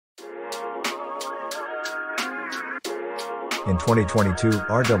In 2022,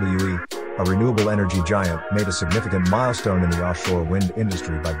 RWE, a renewable energy giant, made a significant milestone in the offshore wind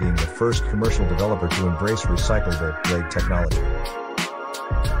industry by being the first commercial developer to embrace recyclable blade technology.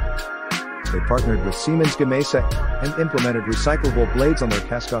 They partnered with Siemens Gamesa and implemented recyclable blades on their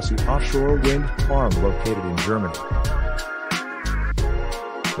Kaskasi offshore wind farm located in Germany.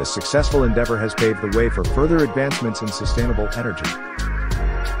 This successful endeavor has paved the way for further advancements in sustainable energy.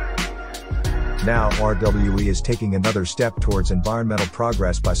 Now RWE is taking another step towards environmental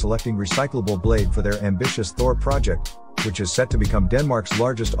progress by selecting RecyclableBlade for their ambitious Thor project, which is set to become Denmark's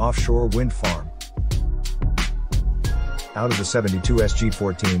largest offshore wind farm. Out of the 72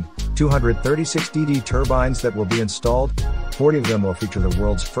 SG14, 236 DD turbines that will be installed, 40 of them will feature the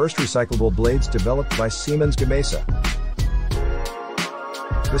world's first recyclable blades developed by Siemens Gamesa.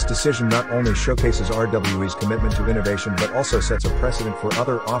 This decision not only showcases RWE's commitment to innovation but also sets a precedent for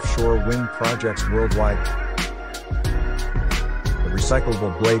other offshore wind projects worldwide. The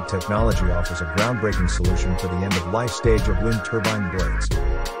recyclable blade technology offers a groundbreaking solution for the end-of-life stage of wind turbine blades.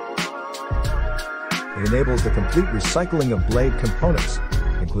 It enables the complete recycling of blade components,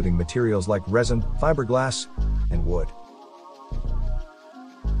 including materials like resin, fiberglass, and wood.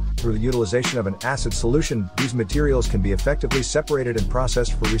 Through the utilization of an acid solution, these materials can be effectively separated and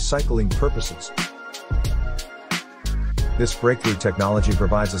processed for recycling purposes. This breakthrough technology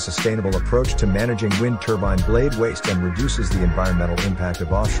provides a sustainable approach to managing wind turbine blade waste and reduces the environmental impact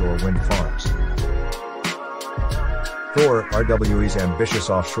of offshore wind farms. Thor, RWE's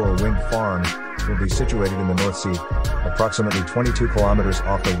ambitious offshore wind farm, will be situated in the North Sea, approximately 22 kilometers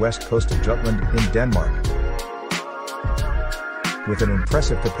off the west coast of Jutland in Denmark. With an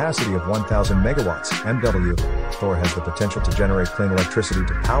impressive capacity of 1,000 megawatts (MW), Thor has the potential to generate clean electricity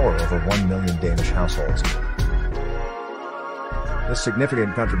to power over 1 million Danish households. This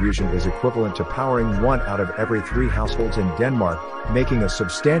significant contribution is equivalent to powering 1 out of every 3 households in Denmark, making a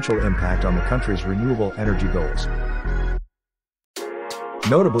substantial impact on the country's renewable energy goals.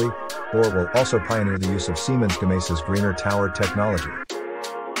 Notably, Thor will also pioneer the use of Siemens Gamesa's greener tower technology.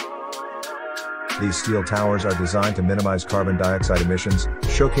 These steel towers are designed to minimize carbon dioxide emissions,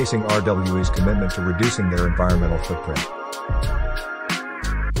 showcasing RWE's commitment to reducing their environmental footprint.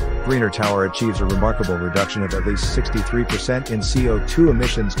 Greener Tower achieves a remarkable reduction of at least 63% in CO2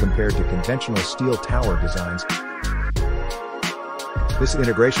 emissions compared to conventional steel tower designs. This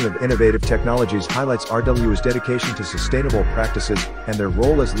integration of innovative technologies highlights RWE's dedication to sustainable practices and their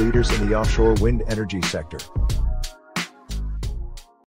role as leaders in the offshore wind energy sector.